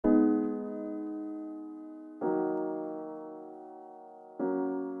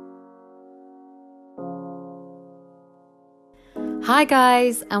Hi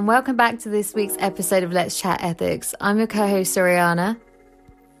guys, and welcome back to this week's episode of Let's Chat Ethics. I'm your co-host Oriana.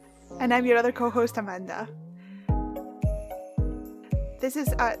 And I'm your other co-host Amanda. This is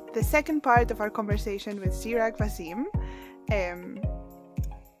the second part of our conversation with Zeerak Waseem,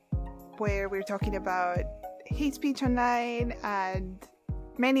 where we're talking about hate speech online and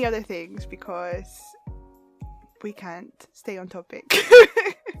many other things because we can't stay on topic.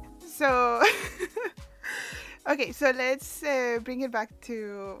 So... Okay, so let's bring it back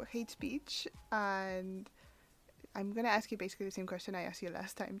to hate speech, and I'm going to ask you basically the same question I asked you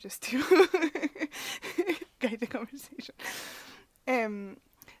last time, just to guide the conversation.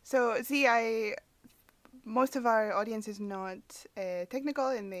 So, most of our audience is not technical,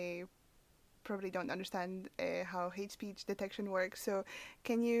 and they probably don't understand how hate speech detection works. So,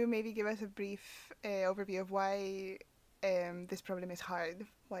 can you maybe give us a brief overview of why this problem is hard?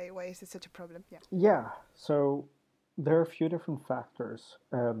 Why is it such a problem? Yeah, so there are a few different factors.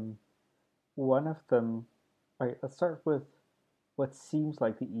 One of them, let's start with what seems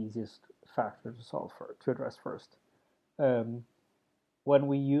like the easiest factor to address first. When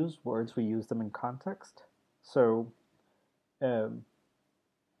we use words, we use them in context. So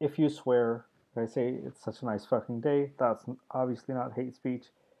if you swear, if I say it's such a nice fucking day, that's obviously not hate speech.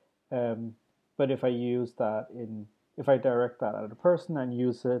 But if I direct that at a person and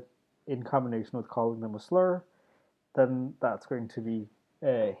use it in combination with calling them a slur, then that's going to be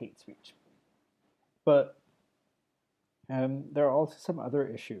hate speech. But there are also some other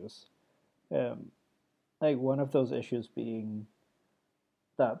issues. Like one of those issues being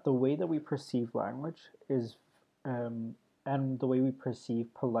that the way that we perceive language is, and the way we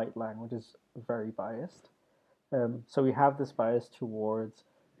perceive polite language is very biased. So we have this bias towards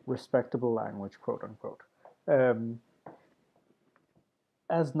respectable language, quote unquote.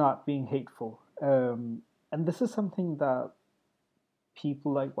 As not being hateful. And this is something that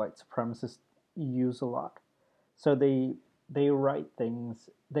people like white supremacists use a lot. So they write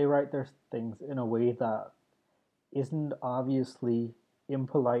their things in a way that isn't obviously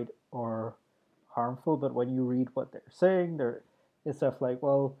impolite or harmful, but when you read what they're saying, it's stuff like,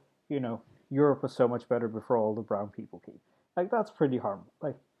 well, Europe was so much better before all the brown people came. Like, that's pretty harmful.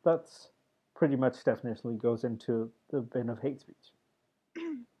 Like, that's pretty much definitionally goes into the bin of hate speech.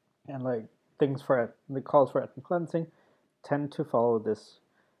 And like the calls for ethnic cleansing tend to follow this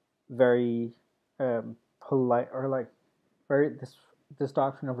very polite or like very this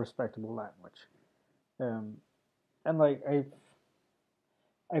doctrine of respectable language, and like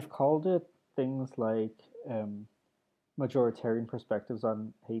I've called it things like majoritarian perspectives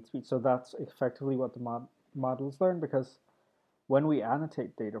on hate speech. So that's effectively what the models learn, because when we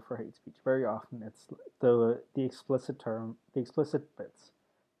annotate data for hate speech, very often it's the explicit bits.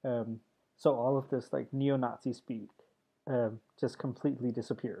 So all of this like neo-Nazi speak just completely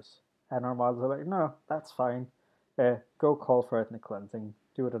disappears, and our models are like, no, that's fine. Go call for ethnic cleansing.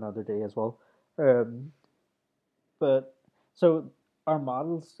 Do it another day as well. But so our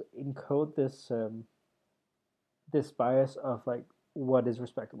models encode this bias of like what is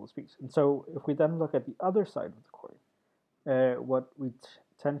respectable speech, and so if we then look at the other side of the coin, what we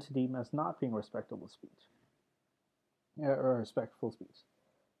tend to deem as not being respectable speech or respectful speech.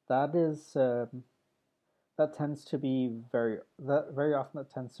 That is that tends to be very often that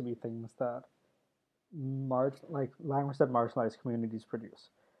tends to be things that language that marginalized communities produce.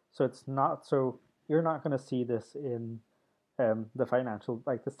 So you're not going to see this in the financial,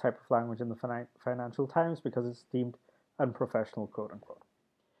 like this type of language in the Financial Times, because it's deemed unprofessional, quote unquote.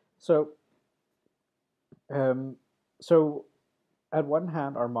 So so at one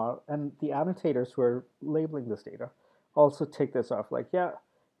hand, our model and the annotators who are labeling this data also take this off, like, yeah,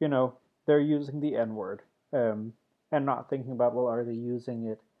 they're using the N-word, and not thinking about, well, are they using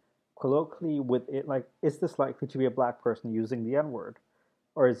it colloquially with it? Like, is this likely to be a black person using the N-word?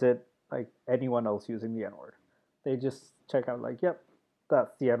 Or is it like anyone else using the N-word? They just check out like, yep,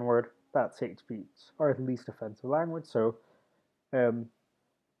 that's the N-word, that's hate speech, or at least offensive language. So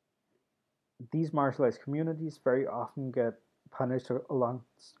these marginalized communities very often get punished along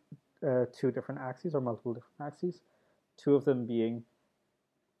two different axes or multiple different axes, two of them being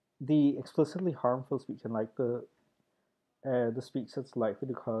the explicitly harmful speech and like the speech that's likely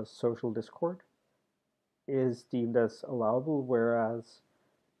to cause social discord is deemed as allowable, whereas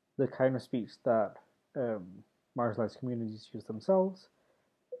the kind of speech that marginalized communities use themselves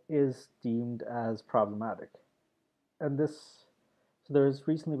is deemed as problematic. And so there's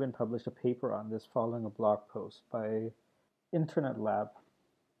recently been published a paper on this following a blog post by Internet Lab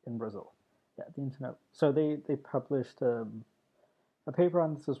in Brazil. Yeah, the internet. So they published a paper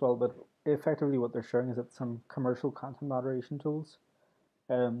on this as well, but effectively what they're showing is that some commercial content moderation tools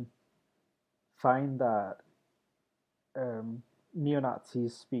um, find that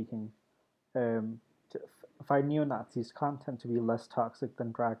neo-Nazis speaking um, find neo-Nazis content to be less toxic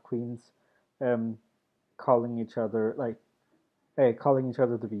than drag queens um, calling each other calling each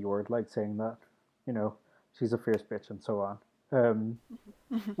other the B word, like saying that, you know, she's a fierce bitch and so on,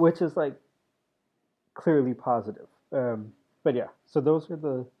 which is like clearly positive. But yeah, so those are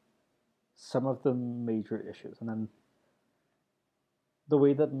the some of the major issues, and then the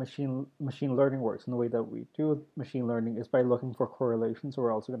way that machine learning works and the way that we do machine learning is by looking for correlations. So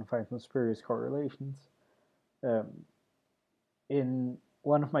we're also going to find some spurious correlations. Um, in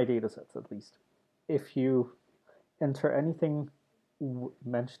one of my data sets, at least, if you enter anything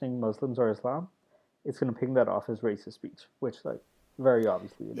mentioning Muslims or Islam, it's going to ping that off as racist speech, which, like, very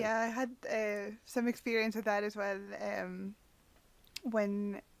obviously it is. Yeah, I had some experience with that as well.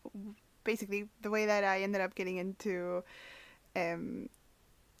 When basically the way that I ended up getting into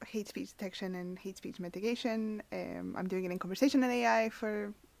hate speech detection and hate speech mitigation, I'm doing it in conversational AI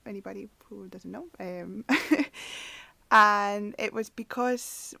for anybody who doesn't know. And it was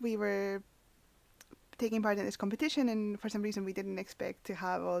because we were taking part in this competition, and for some reason we didn't expect to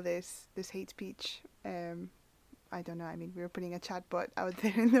have all this hate speech. I don't know. I mean, we were putting a chatbot out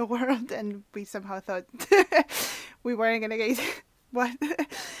there in the world, and we somehow thought we weren't gonna get what.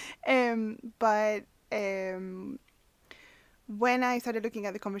 But when I started looking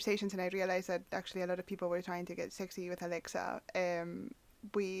at the conversations and I realized that actually a lot of people were trying to get sexy with Alexa,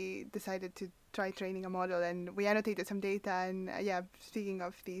 we decided to try training a model, and we annotated some data. And yeah, speaking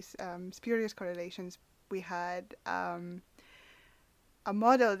of these spurious correlations, we had a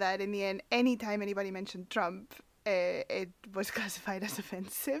model that in the end, anytime anybody mentioned Trump, it was classified as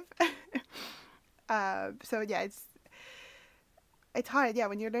offensive. So yeah, it's hard. Yeah,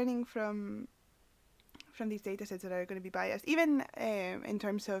 when you're learning from these data sets that are going to be biased, even in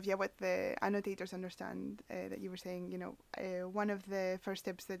terms of what the annotators understand that you were saying. You know, one of the first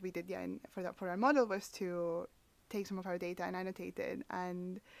steps that we did for our model was to take some of our data and annotate it,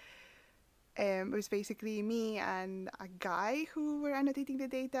 and it was basically me and a guy who were annotating the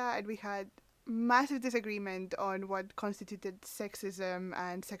data, and we had massive disagreement on what constituted sexism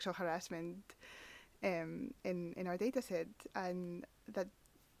and sexual harassment in our data set, and that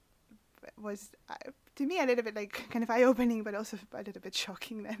was to me a little bit like kind of eye-opening, but also a little bit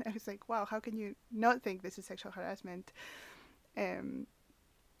shocking. Then I was like, wow, how can you not think this is sexual harassment?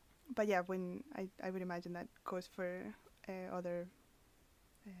 But yeah, when I would imagine that goes for other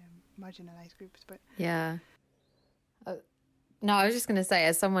marginalized groups. But yeah. No, I was just going to say,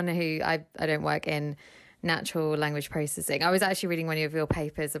 as someone who I don't work in natural language processing, I was actually reading one of your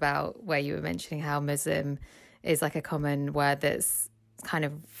papers about where you were mentioning how Muslim is like a common word that's kind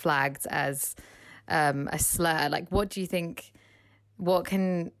of flagged as a slur. Like, what do you think? What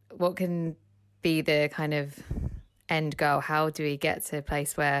can be the kind of end goal? How do we get to a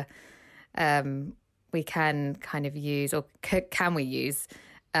place where we can kind of use, or can we use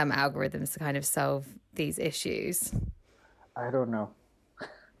algorithms to kind of solve these issues? I don't know.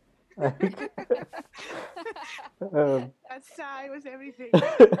 that sigh was everything.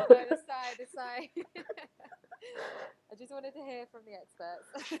 The sigh. I just wanted to hear from the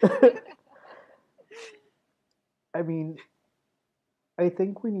experts. I mean, I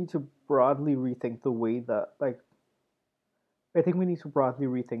think we need to broadly rethink the way that, I think we need to broadly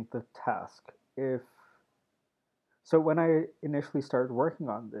rethink the task. So when I initially started working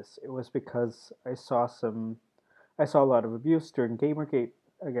on this, it was because I saw a lot of abuse during Gamergate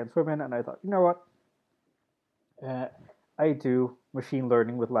against women, and I thought, you know what? I do machine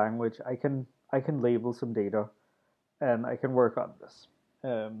learning with language. I can label some data, and I can work on this.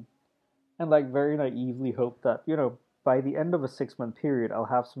 And like very naively hope that, you know, by the end of a 6-month period, I'll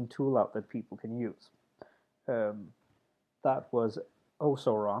have some tool out that people can use. That was oh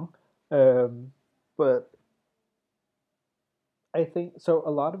so wrong. But I think so.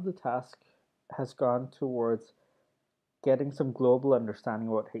 A lot of the task has gone towards getting some global understanding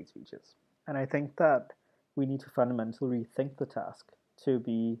of what hate speech is, and I think that we need to fundamentally rethink the task to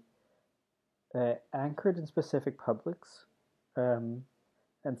be anchored in specific publics, and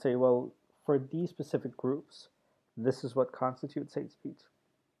say, well, for these specific groups, this is what constitutes hate speech.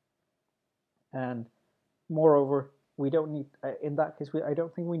 And moreover, we don't need, in that case, I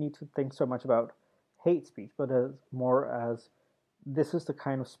don't think we need to think so much about hate speech, but as more as this is the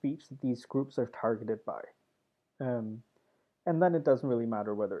kind of speech that these groups are targeted by. And then it doesn't really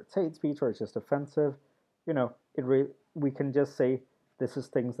matter whether it's hate speech or it's just offensive. You know, we can just say this is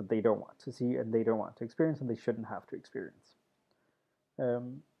things that they don't want to see and they don't want to experience and they shouldn't have to experience.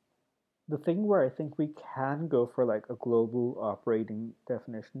 Um, the thing where I think we can go for like a global operating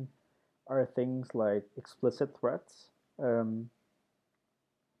definition are things like explicit threats. Um,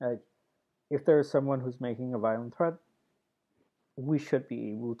 like if there is someone who's making a violent threat, we should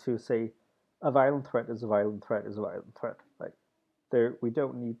be able to say a violent threat is a violent threat is a violent threat. Like there, we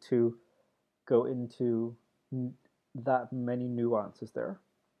don't need to go into that many nuances there,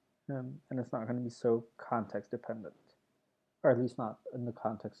 and it's not going to be so context dependent, or at least not in the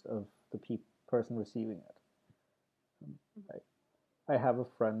context of the person receiving it. I have a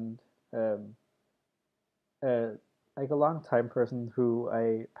friend, um, uh, like a long time person who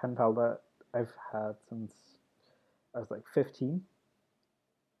I pen pal that I've had since I was like 15,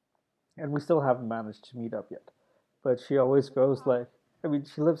 and we still haven't managed to meet up yet. But she always goes like, I mean,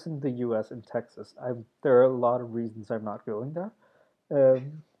 she lives in the U.S. in Texas. There are a lot of reasons I'm not going there,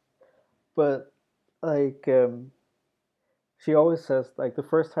 um, but like she always says like the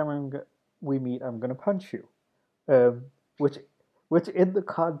first time we meet, I'm gonna punch you, um, which in the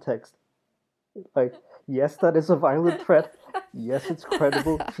context, like yes, that is a violent threat. Yes, it's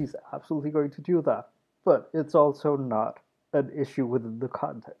credible. She's absolutely going to do that, but it's also not an issue within the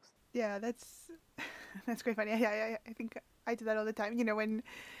context. Yeah, that's quite funny. I think I do that all the time. You know, when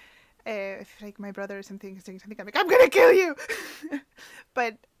if like my brother or something is doing something, I'm like, I'm gonna kill you,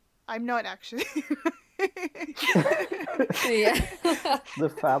 but I'm not actually. Yeah. The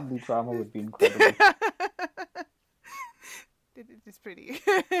family drama would be incredible. It is pretty.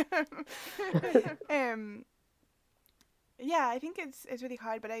 Yeah, I think it's really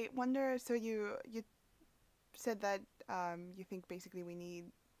hard, but I wonder. So you said that you think basically we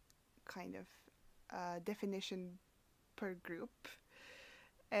need kind of definition per group,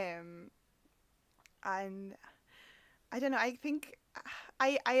 and I don't know. I think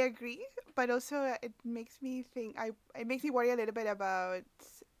I agree, but also it makes me think. It makes me worry a little bit about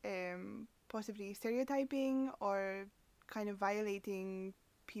possibly stereotyping or kind of violating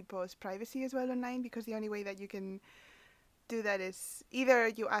people's privacy as well online, because the only way that you can do that is either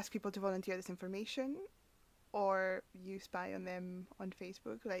you ask people to volunteer this information or you spy on them on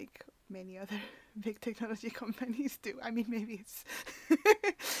Facebook like many other big technology companies do. I mean, maybe it's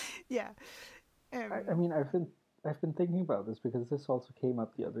yeah. I mean, I've been thinking about this because this also came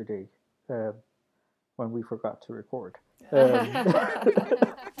up the other day when we forgot to record.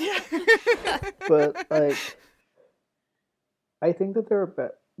 But like, I think that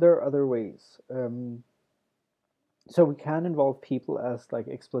there are other ways. So we can involve people as like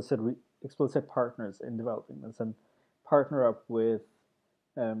explicit partners in developing this, and partner up with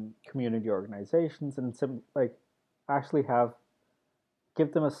community organizations, and some like actually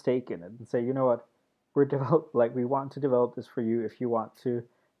give them a stake in it and say, you know what, we want to develop this for you. If you want to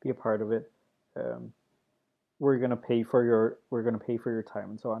be a part of it, we're gonna pay for your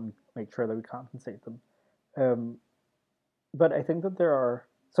time and so on. Make sure that we compensate them. But I think that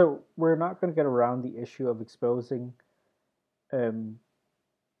we're not going to get around the issue of exposing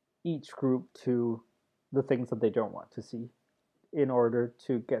each group to the things that they don't want to see in order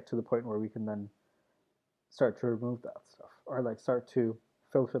to get to the point where we can then start to remove that stuff or like start to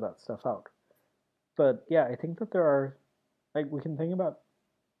filter that stuff out. But yeah, I think that there are like we can think about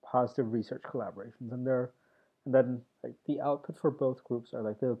positive research collaborations, and then like the output for both groups are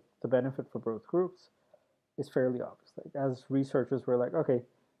like the benefit for both groups is fairly obvious. Like as researchers, we're like, okay,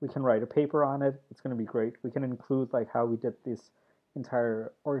 we can write a paper on it. It's going to be great. We can include like how we did this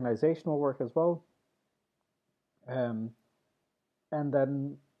entire organizational work as well. And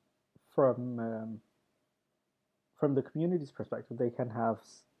then from from the community's perspective, they can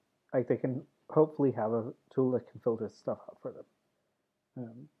hopefully have a tool that can filter stuff out for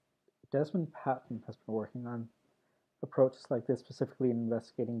them. Desmond Patton has been working on approaches like this, specifically in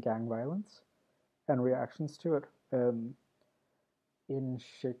investigating gang violence and reactions to it in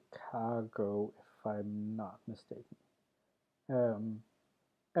Chicago, if I'm not mistaken.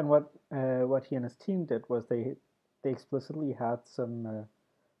 And what he and his team did was they explicitly had some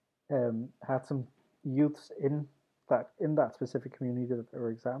youths in that specific community that they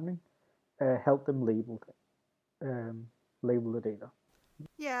were examining, help them label the data.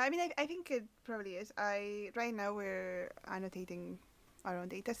 Yeah, I mean, I think it probably is. Right now we're annotating our own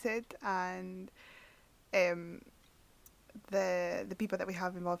data set, and the people that we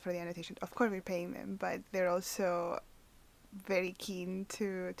have involved for the annotation, of course we're paying them, but they're also very keen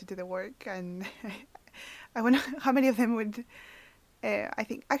to do the work, and I wonder how many of them would. I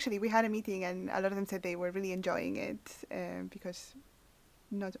think actually we had a meeting, and a lot of them said they were really enjoying it because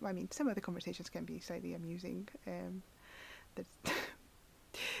some of the conversations can be slightly amusing.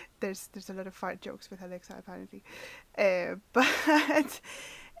 there's a lot of fart jokes with Alexa apparently, but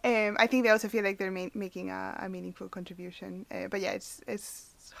I think they also feel like they're making a meaningful contribution. But yeah,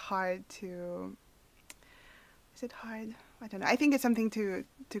 it's hard to. Is it hard? I don't know. I think it's something to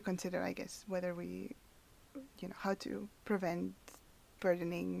consider, I guess, whether we, how to prevent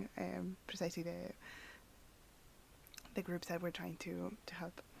burdening precisely the groups that we're trying to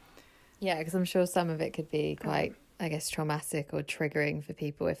help. Yeah, because I'm sure some of it could be quite, I guess, traumatic or triggering for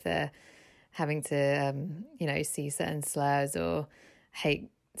people if they're having to, see certain slurs or hate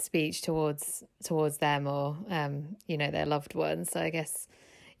speech towards them or, their loved ones. So I guess,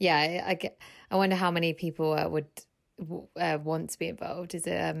 yeah, I wonder how many people would want to be involved. Is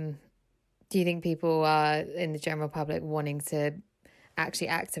it? Do you think people are in the general public wanting to actually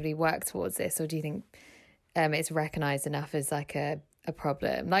actively work towards this, or do you think it's recognised enough as like a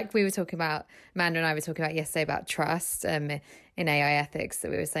problem? Like we were talking about, Amanda and I were talking about yesterday about trust in AI ethics, that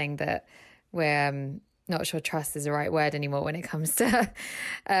we were saying that we're not sure trust is the right word anymore when it comes to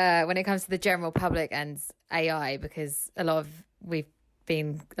the general public and AI, because a lot of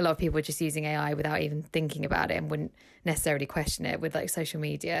people are just using AI without even thinking about it and wouldn't necessarily question it with like social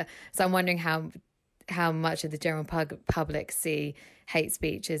media. So I'm wondering how much of the general public see hate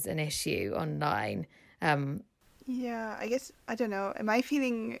speech as an issue online. Yeah, I guess, I don't know. My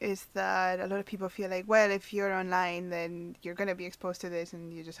feeling is that a lot of people feel like, well, if you're online, then you're going to be exposed to this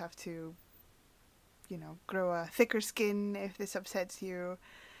and you just have to, grow a thicker skin if this upsets you.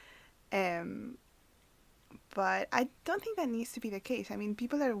 But I don't think that needs to be the case. I mean,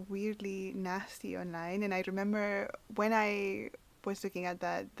 people are weirdly nasty online. And I remember when I was looking at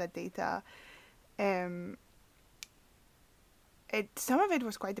that data, some of it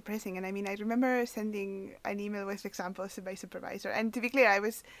was quite depressing. And I mean, I remember sending an email with examples to my supervisor. And to be clear, I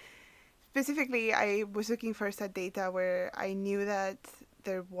was looking first at data where I knew that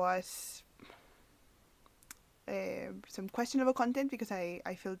there was some questionable content, because I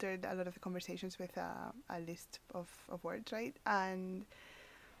filtered a lot of the conversations with a list of words, right? And,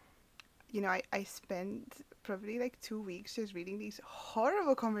 I spent probably like 2 weeks just reading these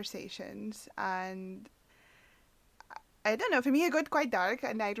horrible conversations, and I don't know, for me it got quite dark,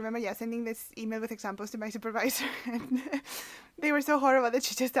 and I remember sending this email with examples to my supervisor, and they were so horrible that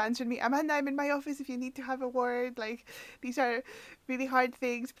she just answered me, Amanda, I'm in my office if you need to have a word, like these are really hard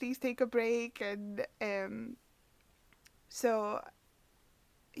things, please take a break. And so,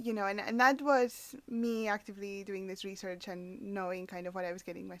 and that was me actively doing this research and knowing kind of what I was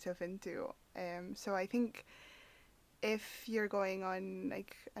getting myself into. So I think if you're going on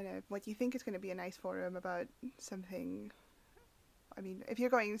like what you think is going to be a nice forum about something, I mean, if you're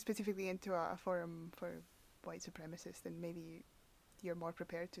going specifically into a forum for white supremacists, then maybe you're more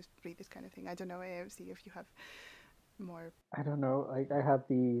prepared to read this kind of thing. I don't know, AFC, if you have more. I don't know. Like, I had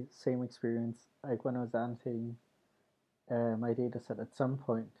the same experience like when I was annotating my data set at some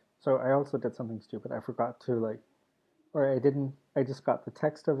point. So I also did something stupid. I forgot to I just got the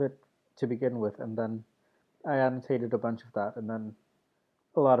text of it to begin with, and then I annotated a bunch of that, and then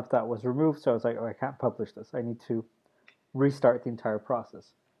a lot of that was removed. So I was like, oh, I can't publish this. I need to restart the entire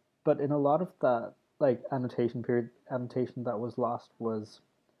process. But in a lot of that like annotation that was lost was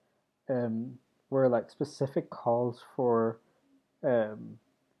were like specific calls for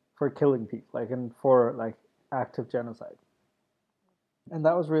killing people, like, and for like active genocide, and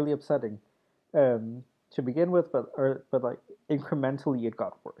that was really upsetting to begin with. But like incrementally, it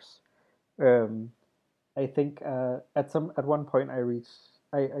got worse. I think at one point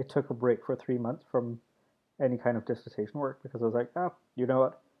I took a break for 3 months from any kind of dissertation work, because I was like, you know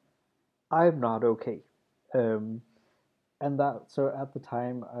what, I'm not okay. And so at the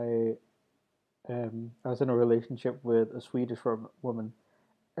time I was in a relationship with a Swedish woman,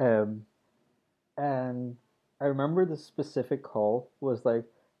 and I remember the specific call was like,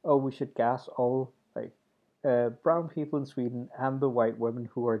 oh, we should gas all like brown people in Sweden and the white women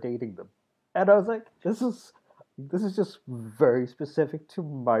who are dating them. And I was like, this is just very specific to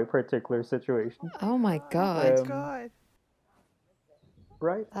my particular situation. Oh my god! Oh my god!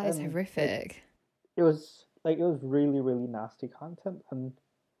 Right? That is horrific. It was really, really nasty content,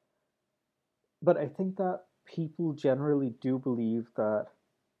 but I think that people generally do believe that,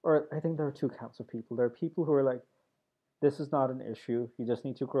 or I think there are two camps of people. There are people who are like, this is not an issue. You just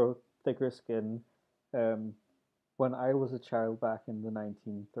need to grow thicker skin. When I was a child back in the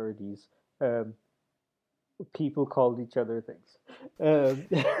 1930s, people called each other things.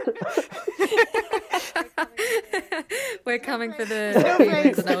 We're coming for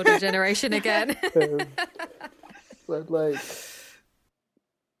the older generation again. But like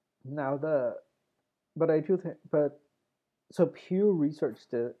now but I do think, but So Pew Research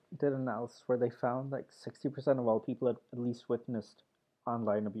did analysis where they found like 60% of all people had at least witnessed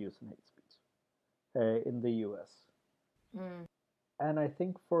online abuse and hate speech in the US. Mm. And I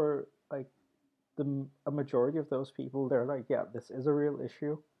think for like a majority of those people, they're like, yeah, this is a real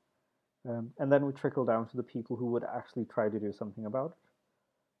issue. And then we trickle down to the people who would actually try to do something about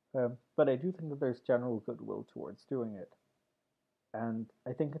it. But I do think that there's general goodwill towards doing it. And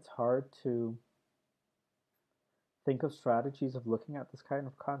I think it's hard to think of strategies of looking at this kind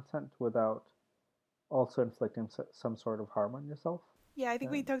of content without also inflicting some sort of harm on yourself. Yeah, I think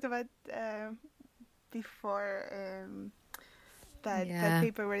we talked about before that Yeah.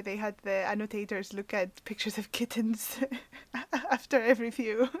 paper where they had the annotators look at pictures of kittens after every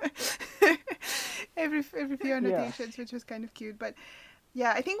few every few annotations, which was kind of cute. But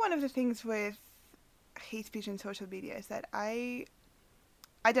yeah, I think one of the things with hate speech and social media is that I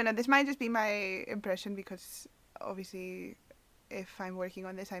don't know, this might just be my impression because obviously if I'm working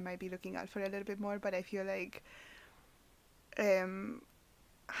on this I might be looking out for a little bit more, but I feel like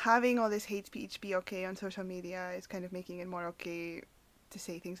having all this hate speech be okay on social media is kind of making it more okay to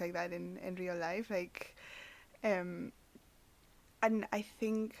say things like that in real life. Like, and I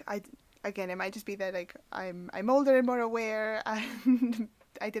think again, it might just be that like I'm older and more aware, and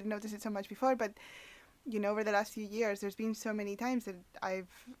I didn't notice it so much before. But you know, over the last few years, there's been so many times that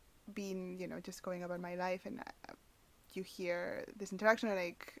I've been, you know, just going about my life, and you hear this interaction, or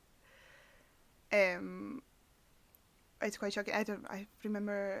like, it's quite shocking. I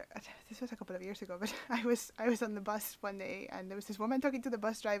remember this was a couple of years ago, but I was on the bus one day, and there was this woman talking to the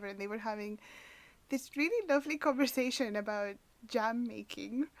bus driver, and they were having this really lovely conversation about jam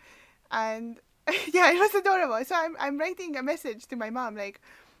making, and yeah, it was adorable. So I'm writing a message to my mom like,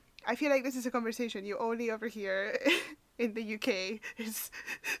 I feel like this is a conversation you only overhear in the UK is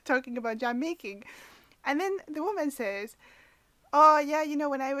talking about jam making, and then the woman says, "Oh yeah, you know,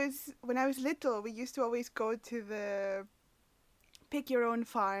 when I was little, we used to always go to the pick your own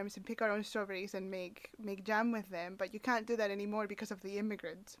farms and pick our own strawberries and make jam with them, but you can't do that anymore because of the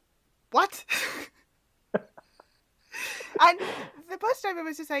immigrants." What? And the bus driver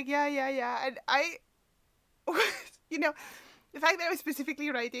was just like, yeah, and I, you know, the fact that I was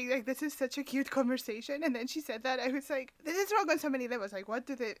specifically writing like, this is such a cute conversation, and then she said that, I was like, this is wrong on so many levels. Like, what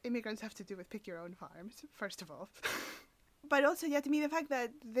do the immigrants have to do with pick your own farms, first of all? But also, yeah, to me, the fact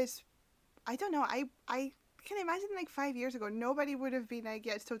that this, I don't know, I can imagine like 5 years ago, nobody would have been like,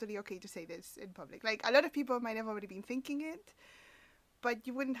 yeah, it's totally okay to say this in public. Like, a lot of people might have already been thinking it, but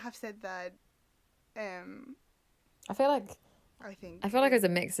you wouldn't have said that. I feel like it it's a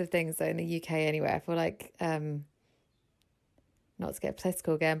mix of things though in the UK anyway. I feel like not to get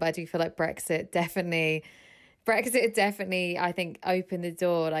political again, but I do feel like Brexit definitely I think opened the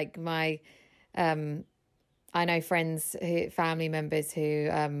door. Like my I know friends family members who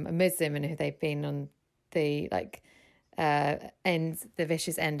are Muslim and who they've been on the like the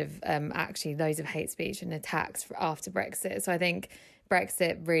vicious end of actually loads of hate speech and attacks after Brexit. So I think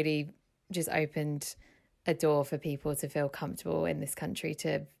Brexit really just opened a door for people to feel comfortable in this country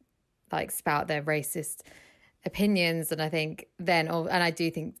to like spout their racist opinions. And I think then, and I do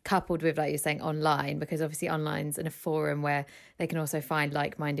think coupled with, like you're saying, online, because obviously online's in a forum where they can also find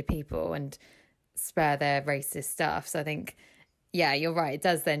like-minded people and spur their racist stuff. So I think, yeah, you're right. It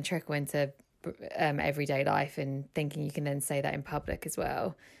does then trickle into everyday life and thinking you can then say that in public as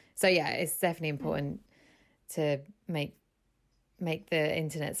well. So yeah, it's definitely important to make the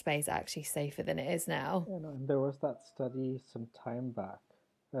internet space actually safer than it is now. Yeah, no, and there was that study some time back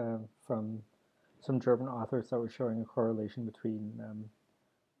from some German authors that were showing a correlation between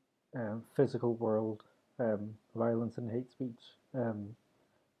physical world violence and hate speech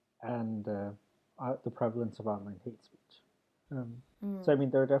and the prevalence of online hate speech. So I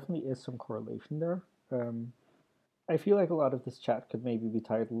mean, there definitely is some correlation there. I feel like a lot of this chat could maybe be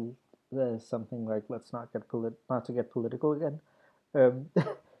titled something like "Let's not get political again,"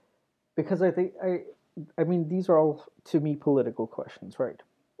 because I think I mean these are all to me political questions, right?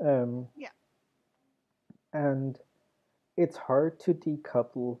 Yeah. And it's hard to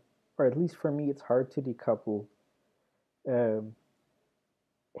decouple, or at least for me, it's hard to decouple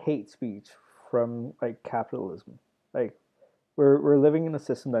hate speech from like capitalism. Like we're living in a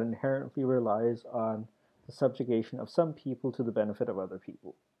system that inherently relies on the subjugation of some people to the benefit of other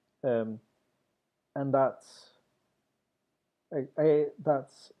people, and that's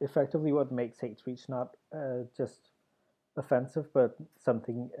effectively what makes hate speech not just offensive, but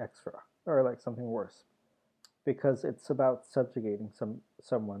something extra or like something worse, because it's about subjugating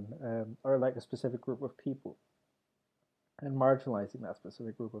someone or like a specific group of people and marginalizing that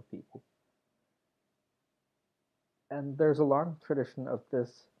specific group of people. and there's a long tradition of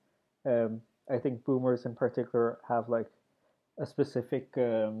this. I think boomers in particular have like a specific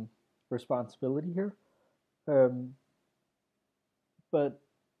responsibility here. Um, but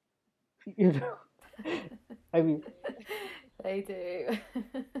you know, I mean, They do.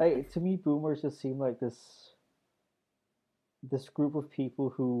 to me, boomers just seem like this group of people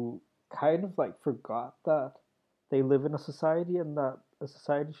who kind of like forgot that they live in a society and that a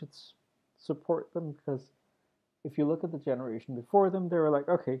society should support them, because if you look at the generation before them, they were like,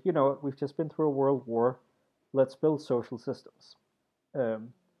 okay, you know what, we've just been through a world war, let's build social systems.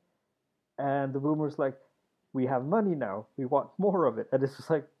 Um, and the boomers like, we have money now, we want more of it, and it's just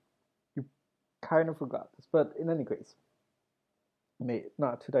like you kind of forgot this. But in any case,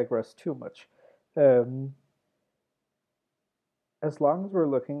 not to digress too much. Um, as long as we're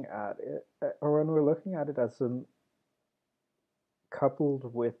looking at it, or when we're looking at it as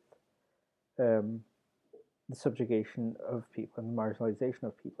coupled with um, the subjugation of people and the marginalization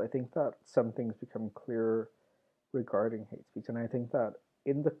of people, I think that some things become clearer regarding hate speech. And I think that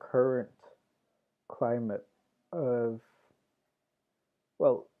in the current climate of,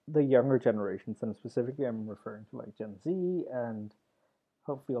 well, the younger generations, and specifically I'm referring to like Gen Z and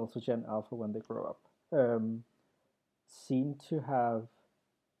hopefully also Gen Alpha when they grow up, seem to have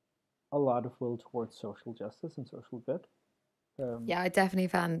a lot of will towards social justice and social good. Yeah, I definitely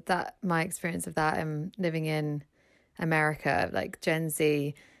found that my experience of that living in America, like Gen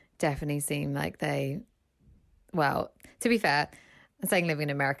Z definitely seem like they, well, to be fair, I'm saying living in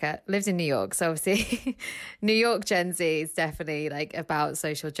America, lived in New York. So obviously New York Gen Z is definitely like about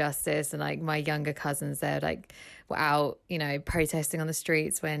social justice. And like my younger cousins, they're like, were out, you know, protesting on the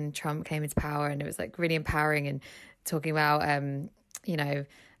streets when Trump came into power. And it was like really empowering and talking about, you know,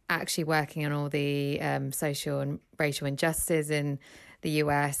 actually working on all the social and racial injustice in the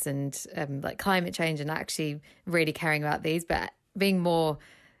US and like climate change, and actually really caring about these, but being more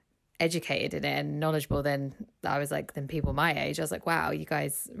educated in it and knowledgeable than people my age. I was like, wow, you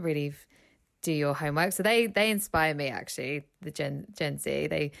guys really do your homework. So they inspire me, actually, the Gen Z.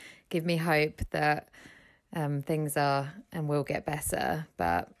 They give me hope that things are and will get better,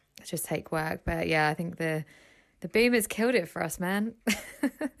 but just take work. But yeah, I think the boomers killed it for us, man.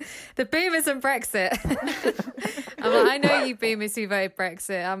 The boomers and Brexit. I'm like, I know you boomers who voted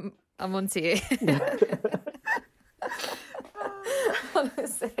Brexit. I'm onto you.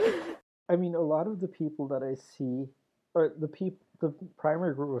 Honestly. I mean, a lot of the people that I see, or the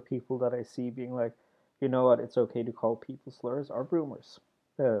primary group of people that I see being like, you know what, it's okay to call people slurs, are boomers.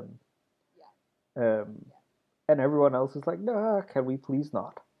 And everyone else is like, nah, can we please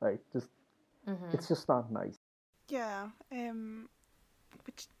not? Like, just, it's just not nice. Yeah,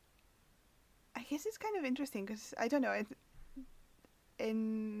 which I guess it's kind of interesting because I don't know.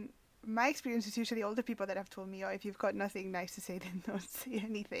 In my experience, it's usually older people that have told me, "Oh, if you've got nothing nice to say, then don't say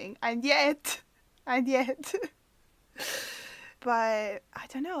anything." And yet, but I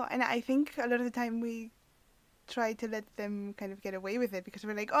don't know. And I think a lot of the time we try to let them kind of get away with it because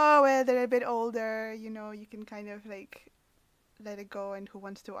we're like, "Oh, well, they're a bit older. You know, you can kind of like let it go, and who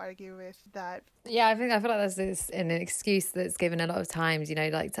wants to argue with that?" Yeah, I feel like there's an excuse that's given a lot of times, you know,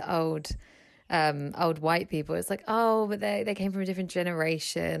 like to old white people. It's like, oh, but they came from a different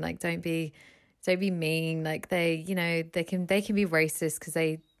generation. Like, don't be mean. Like they, you know, they can be racist because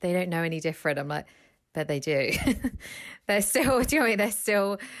they don't know any different. I'm like, but they do. They're still, do you know what I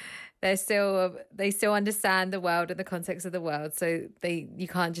mean? They still understand the world and the context of the world. So you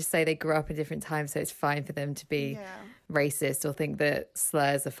can't just say they grew up in different times, so it's fine for them to be racist or think that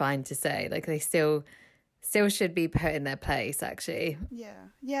slurs are fine to say. Like they still should be put in their place, actually.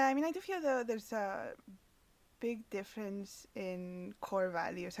 Yeah. I mean, I do feel though there's a big difference in core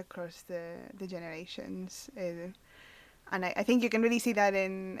values across the generations, and I think you can really see that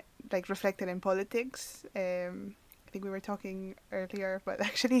in like reflected in politics. I think we were talking earlier, but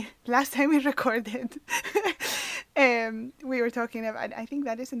actually last time we recorded, we were talking about, I think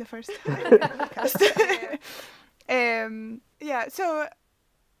that is in the first podcast. Yeah, so,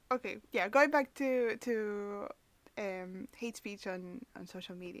 okay, yeah, going back to hate speech on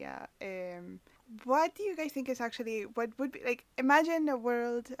social media, what do you guys think is actually, what would be, like, imagine a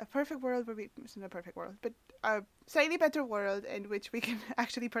perfect world, it's not a perfect world, but a slightly better world in which we can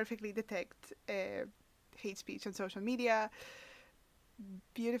actually perfectly detect hate speech on social media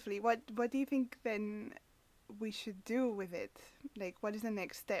beautifully. What do you think then we should do with it? Like, what is the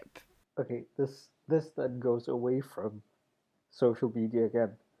next step? Okay, this then goes away from social media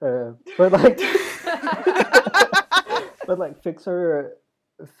again, but like, but like fix our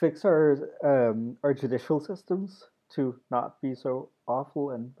judicial systems to not be so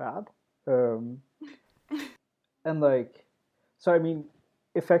awful and bad. and like, so I mean,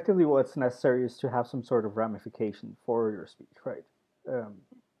 effectively, what's necessary is to have some sort of ramification for your speech, right? Um,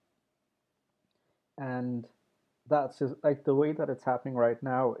 and that's just like the way that it's happening right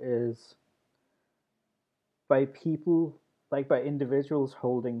now is by people, like by individuals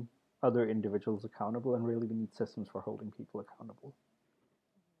holding other individuals accountable, and really we need systems for holding people accountable.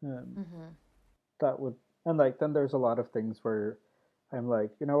 Um, Mm-hmm. that would, and like then there's a lot of things where I'm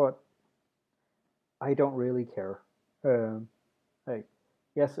like, you know what, I don't really care. Um, like,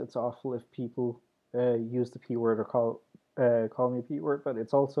 yes, it's awful if people use the p word or call me a p word, but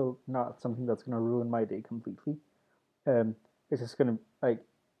it's also not something that's going to ruin my day completely. Um, it's just going to like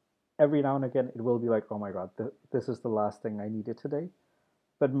every now and again it will be like, oh my god, this is the last thing I needed today.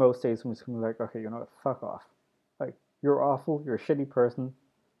 But most days I'm just going to be like, okay, you know what, fuck off. Like you're awful, you're a shitty person.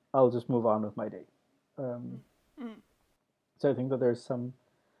 I'll just move on with my day. Um, Mm. so I think that there's some,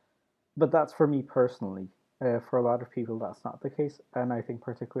 but that's for me personally. For a lot of people, that's not the case, and I think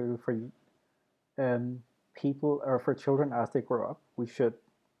particularly for people or for children as they grow up, we should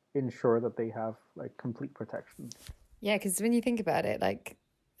ensure that they have like complete protection. Yeah, because when you think about it, like,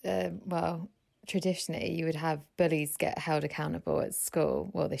 well, traditionally you would have bullies get held accountable at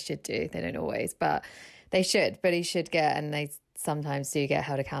school. Well, they should do. They don't always, but they should. Bullies should get, and they sometimes do get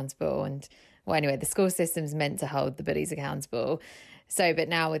held accountable. And well, anyway, the school system's meant to hold the bullies accountable. So, but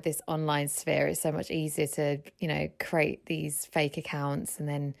now with this online sphere, it's so much easier to, create these fake accounts and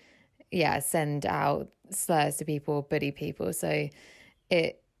then, yeah, send out slurs to people, bully people. So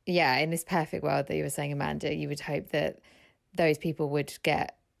yeah, in this perfect world that you were saying, Amanda, you would hope that those people would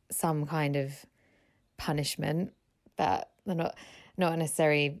get some kind of punishment, that they're not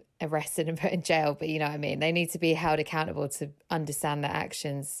necessarily arrested and put in jail, but you know what I mean? They need to be held accountable to understand that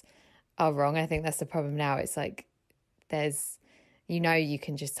actions are wrong. I think that's the problem now. It's like there's, you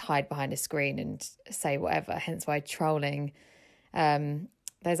can just hide behind a screen and say whatever, hence why trolling.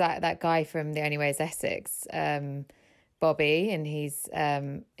 There's that guy from The Only Way is Essex, Bobby, and he's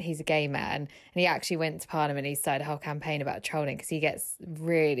a gay man, and he actually went to Parliament. He started a whole campaign about trolling because he gets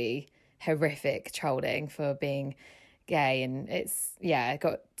really horrific trolling for being gay, and it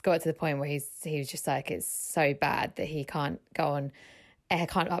got to the point where he was just like, it's so bad that he can't upload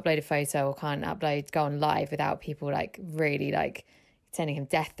a photo or go on live without people like really like sending him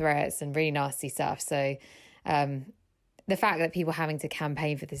death threats and really nasty stuff. So the fact that people having to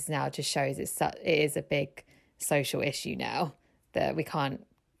campaign for this now just shows it is a big social issue now that we can't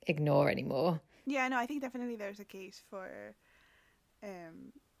ignore anymore. Yeah, no, I think definitely there's a case for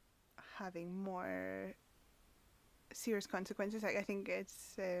having more serious consequences. I think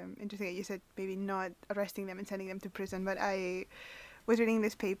it's interesting that you said maybe not arresting them and sending them to prison, but I was reading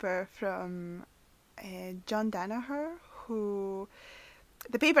this paper from John Danaher, who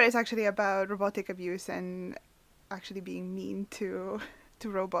the paper is actually about robotic abuse and actually being mean to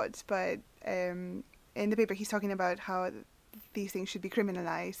robots, but in the paper he's talking about how these things should be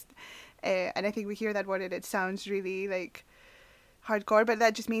criminalized, and I think we hear that word and it sounds really like hardcore, but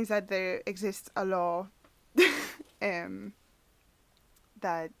that just means that there exists a law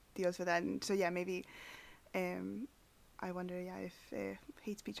that deals with that. And so yeah, maybe I wonder if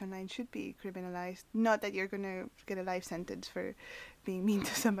hate speech online should be criminalized. Not that you're gonna get a life sentence for being mean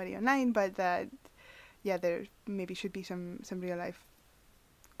to somebody online, but that there maybe should be some real life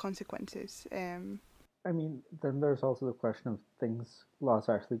consequences. I mean, then there's also the question of laws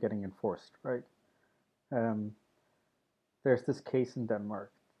actually getting enforced, right? Um, there's this case in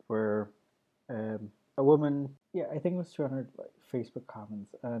Denmark where a woman, yeah, I think it was 200 like Facebook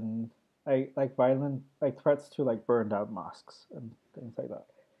comments and violent threats to like burn down mosques and things like that.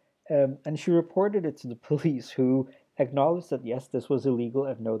 And she reported it to the police, who acknowledged that yes, this was illegal,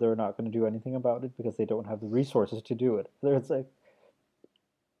 and no, they're not going to do anything about it because they don't have the resources to do it. There's like,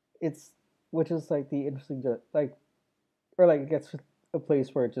 it's which is like the interesting, like, or like it gets to a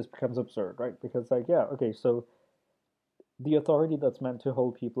place where it just becomes absurd, right? Because like, yeah, okay, so the authority that's meant to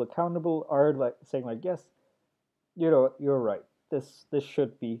hold people accountable are like saying like, yes, you're right. This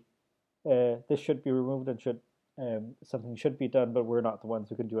should be removed and should something should be done, but we're not the ones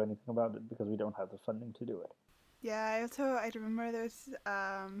who can do anything about it because we don't have the funding to do it. Yeah, I remember there was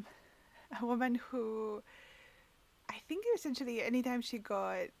a woman who, I think essentially anytime she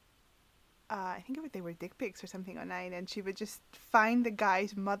got, I think they were dick pics or something online, and she would just find the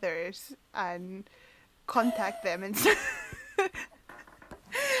guy's mothers and contact them and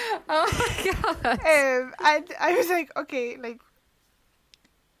Oh my god! And I was like, okay, like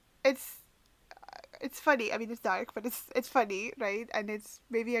it's funny. I mean, it's dark, but it's funny, right? And it's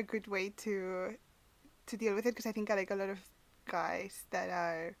maybe a good way to deal with it, because I think like a lot of guys that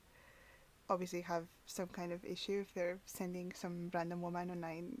are obviously have some kind of issue if they're sending some random woman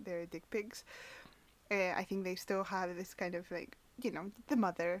online their dick pics. I think they still have this kind of like, you know, your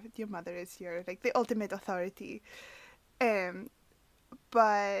mother is your like the ultimate authority. Um,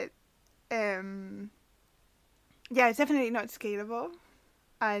 but yeah, it's definitely not scalable,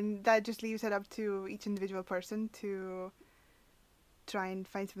 and that just leaves it up to each individual person to try and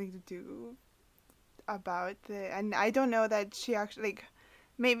find something to do about the. And I don't know that she actually like.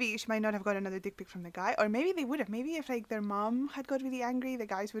 Maybe she might not have got another dick pic from the guy, or maybe they would have. Maybe if like their mom had got really angry, the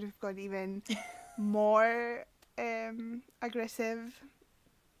guys would have got even more aggressive.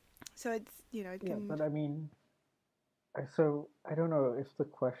 So it's, you know, it Yeah, can. but I mean, so I don't know if the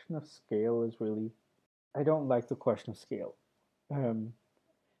question of scale is really. I don't like the question of scale, um,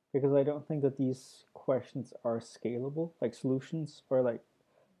 because I don't think that these questions are scalable. Like solutions or like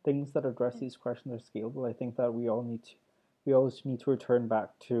things that address these questions are scalable. I think that we always need to return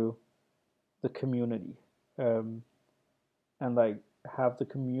back to the community, um, and like have the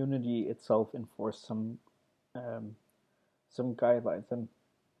community itself enforce um, some guidelines, and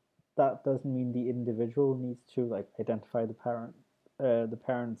that doesn't mean the individual needs to like identify the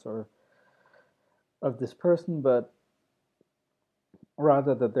parents or of this person, but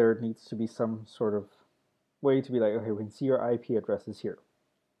rather that there needs to be some sort of way to be like, okay, we can see your IP addresses here.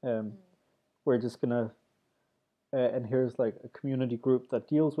 We're just gonna, and here's like a community group that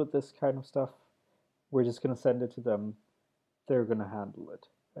deals with this kind of stuff. We're just gonna send it to them. They're gonna handle it.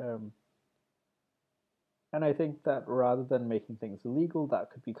 And I think that rather than making things illegal,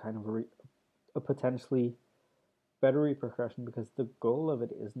 that could be kind of a potentially better repercussion, because the goal of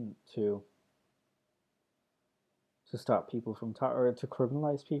it isn't to stop people from or to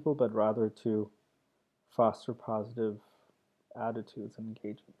criminalize people, but rather to foster positive attitudes and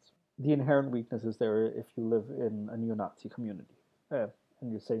engagements. The inherent weakness is there if you live in a neo-Nazi community, and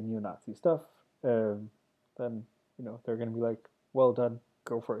you say neo-Nazi stuff, then you know they're going to be like, "Well done,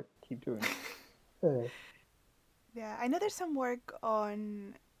 go for it, keep doing it." Yeah, I know there's some work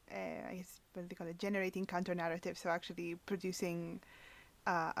on, I guess, what do they call it, generating counter narratives, so actually producing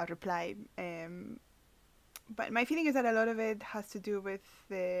a reply. But my feeling is that a lot of it has to do with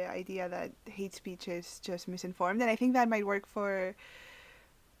the idea that hate speech is just misinformed, and I think that might work for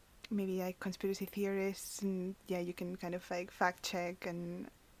maybe like conspiracy theorists, and yeah, you can kind of like fact check and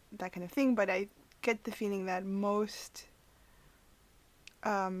that kind of thing. But I get the feeling that most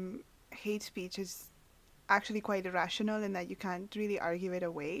hate speech is actually quite irrational, and that you can't really argue it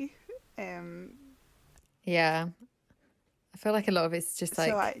away. Yeah. I feel like a lot of it's just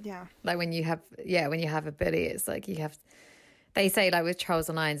like, like when you have a bully, it's like they say like with trolls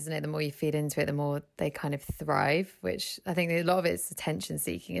online, isn't it? The more you feed into it, the more they kind of thrive, which I think a lot of it's attention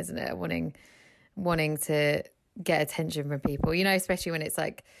seeking, isn't it? Wanting to get attention from people, you know, especially when it's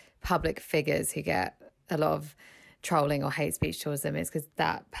like public figures who get a lot of trolling or hate speech towards them. It's because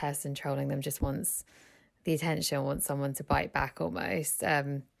that person trolling them just wants the attention, wants someone to bite back almost.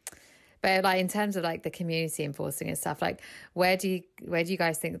 But like in terms of like the community enforcing and stuff, like where do you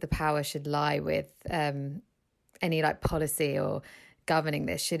guys think the power should lie with any like policy or governing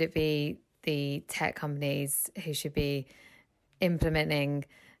this? Should it be the tech companies who should be implementing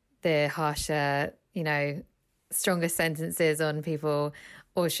the harsher, you know, stronger sentences on people,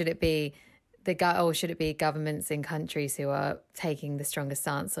 or should it be governments in countries who are taking the stronger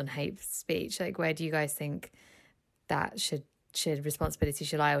stance on hate speech? Like where do you guys think that should responsibility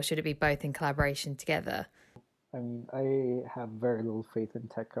should lie, or should it be both in collaboration together? I mean, I have very little faith in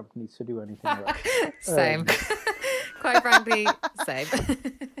tech companies to do anything right. Same. Quite frankly, same.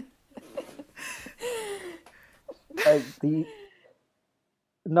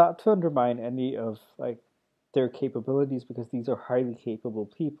 Not to undermine any of like their capabilities, because these are highly capable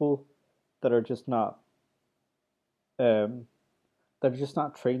people that are just not trained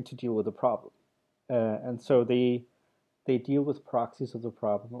to deal with the problem, and so they deal with proxies of the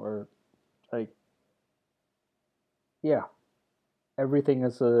problem, or like, yeah, everything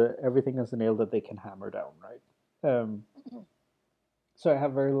is a nail that they can hammer down, right? So I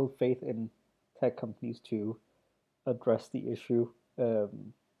have very little faith in tech companies to address the issue. I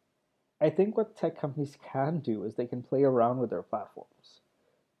think what tech companies can do is they can play around with their platforms.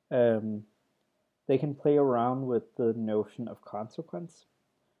 They can play around with the notion of consequence.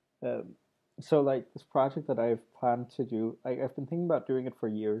 So like this project that I've planned to do, I've been thinking about doing it for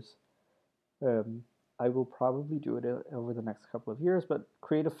years. I will probably do it over the next couple of years, but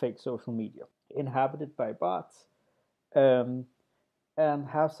create a fake social media inhabited by bots, and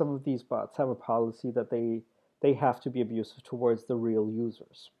have some of these bots have a policy that they have to be abusive towards the real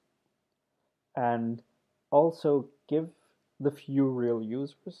users, and also give the few real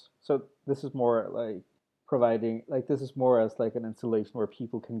users. So this is more like providing, like, this is more as like an installation where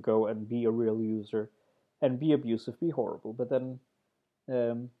people can go and be a real user and be abusive, be horrible. But then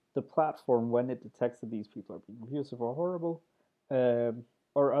the platform, when it detects that these people are being abusive or horrible,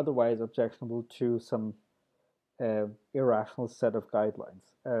 or otherwise objectionable to some irrational set of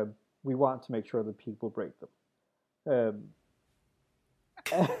guidelines, we want to make sure that people break them.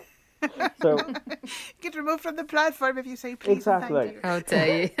 So get removed from the platform if you say please exactly, and thank you. How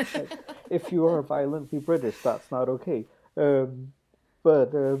dare you? like, if you are violently British, that's not okay.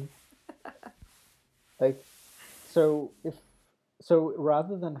 But like, so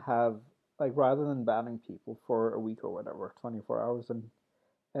rather than banning people for a week or whatever, 24 hours,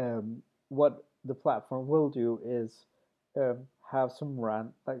 and what the platform will do is have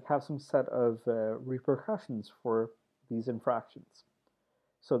some set of repercussions for these infractions.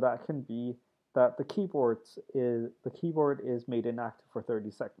 So that can be that the keyboard is made inactive for 30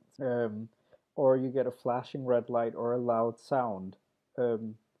 seconds, or you get a flashing red light or a loud sound,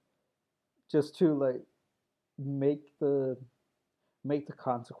 just to like make the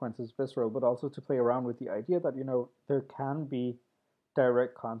consequences visceral, but also to play around with the idea that there can be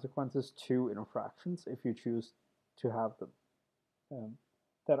direct consequences to infractions if you choose to have them,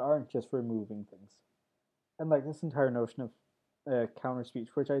 that aren't just removing things. And like this entire notion of counter speech,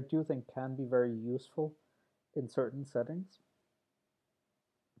 which I do think can be very useful in certain settings.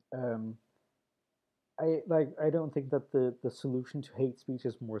 I don't think that the solution to hate speech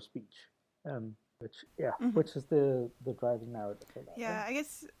is more speech, which is the driving narrative for that. Yeah, I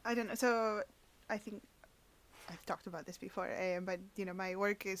guess I don't know. So I think I've talked about this before, but my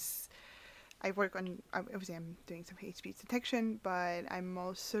work is I work on obviously I'm doing some hate speech detection, but I'm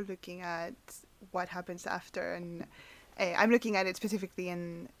also looking at what happens after, and I'm looking at it specifically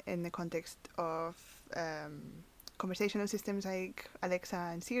in the context of conversational systems like Alexa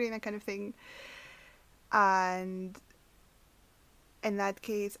and Siri and that kind of thing. And in that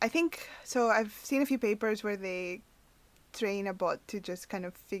case, I think so. I've seen a few papers where they train a bot to just kind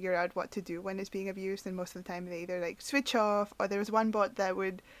of figure out what to do when it's being abused, and most of the time they either like switch off, or there was one bot that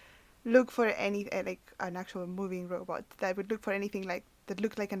would look for any like an actual moving robot that would look for anything like that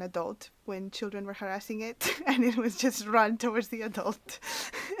looked like an adult when children were harassing it, and it was just run towards the adult.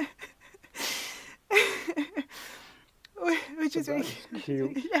 Which is very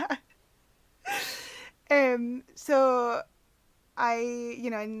cute. Yeah. So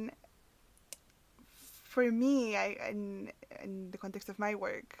and for me, in the context of my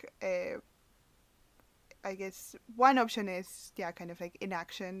work, I guess one option is kind of like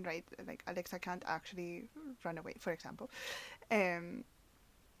inaction, right? Like Alexa can't actually run away, for example. Can't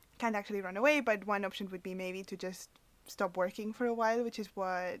actually run away, but one option would be maybe to just stop working for a while, which is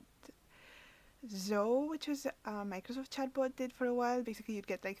what Zoe, which was a Microsoft chatbot, did for a while. Basically, you'd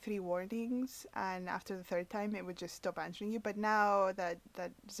get like 3 warnings, and after the 3rd time, it would just stop answering you. But now that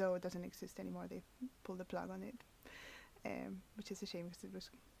Zoe doesn't exist anymore, they've pulled the plug on it, which is a shame because it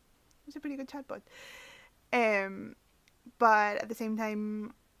was a pretty good chatbot. But at the same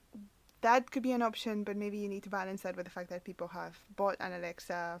time, that could be an option, but maybe you need to balance that with the fact that people have bought an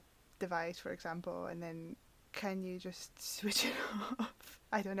Alexa device, for example, and then can you just switch it off?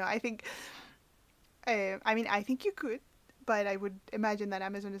 I don't know. I think I think you could, but I would imagine that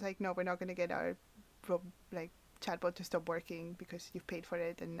Amazon is like, no, we're not going to get our chatbot to stop working because you've paid for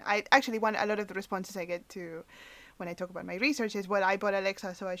it. And I actually a lot of the responses I get to when I talk about my research is, well, I bought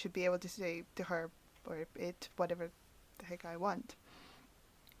Alexa, so I should be able to say to her or it whatever the heck I want.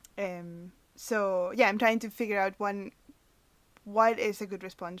 So yeah, I'm trying to figure out what is a good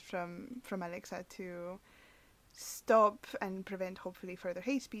response from Alexa to stop and prevent hopefully further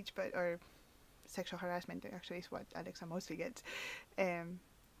hate speech, or sexual harassment actually is what Alexa mostly gets,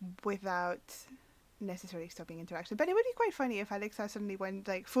 without necessarily stopping interaction. But it would be quite funny if Alexa suddenly went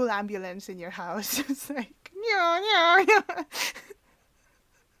like full ambulance in your house. It's like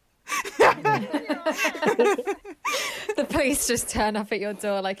The police just turn up at your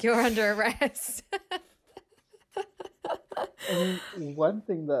door like you're under arrest. I mean, one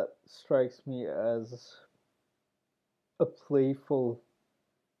thing that strikes me as a playful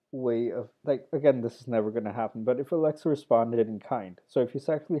way of, like, again, this is never going to happen, but if Alexa responded in kind, so if you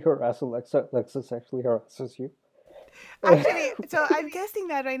sexually harass Alexa sexually harasses you. Actually, so I'm testing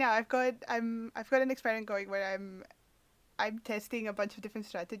that right now. I've got an experiment going where I'm testing a bunch of different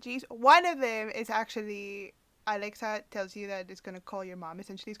strategies. One of them is actually Alexa tells you that it's going to call your mom.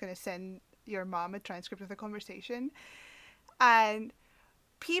 Essentially, it's going to send your mom a transcript of the conversation, and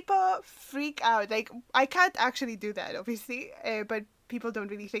people freak out. Like, I can't actually do that, obviously, but people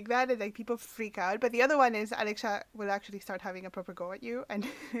don't really think that, and like people freak out. But the other one is Alexa will actually start having a proper go at you, and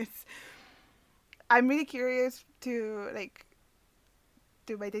I'm really curious to like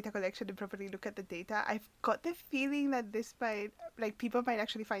do my data collection and properly look at the data. I've got the feeling that this might, like, people might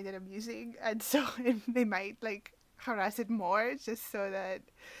actually find it amusing, and so they might like harass it more just so that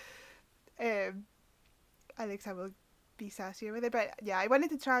Alexa will be sassier with it. But yeah, I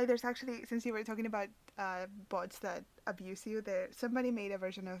wanted to try. There's actually, since you were talking about bots that abuse you, somebody made a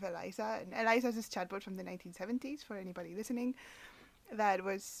version of Eliza, and Eliza is this chatbot from the 1970s for anybody listening, that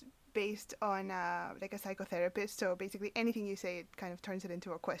was based on like a psychotherapist. So basically anything you say, it kind of turns it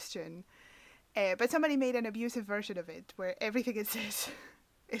into a question. But somebody made an abusive version of it where everything it says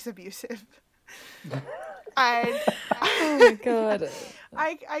is abusive. And oh my god,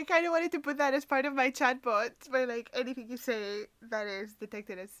 I kind of wanted to put that as part of my chatbot, where like anything you say that is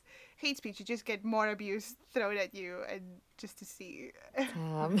detected as hate speech, you just get more abuse thrown at you, and just to see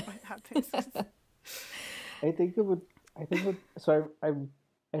what happens. I think it would. So I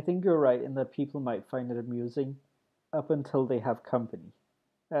think you're right in that people might find it amusing up until they have company,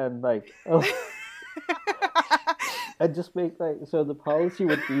 and like, and just make like, so the policy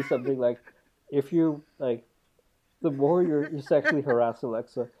would be something like, if you like, the more you sexually harass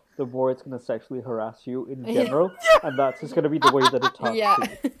Alexa, the more it's going to sexually harass you in general, and that's just going to be the way that it talks to you.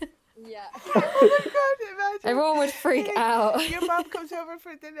 Yeah. Oh my god, imagine. Everyone would freak out. Your mom comes over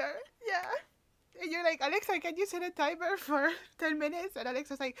for dinner. Yeah. And you're like, Alexa, can you set a timer for 10 minutes? And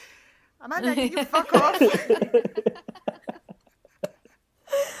Alexa's like, Amanda, can you fuck off?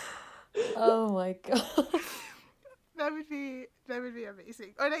 Oh my god. That would be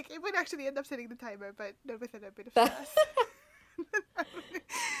amazing. Or like, it would actually end up setting the timer, but not within a bit of fast.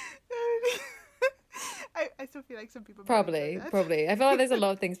 I still feel like some people probably. I feel like there's a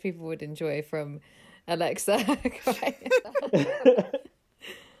lot of things people would enjoy from Alexa.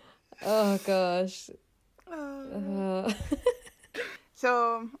 Oh gosh.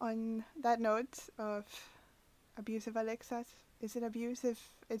 So on that note of abusive Alexas, is it abuse if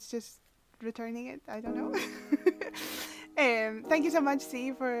it's just returning it? I don't know. Thank you so much,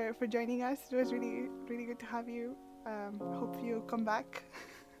 C, for joining us. It was really, really good to have you. Hope you come back.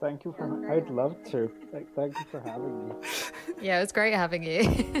 Thank you for. I'd love to. Thank you for having me. Yeah, it was great having you.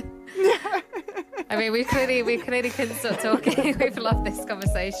 I mean, we clearly couldn't stop talking. We've loved this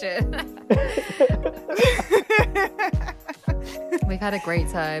conversation. We've had a great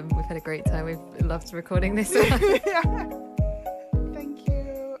time. We've loved recording this one. Yeah. Thank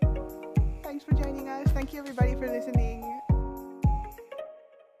you. Thanks for joining us. Thank you, everybody, for listening.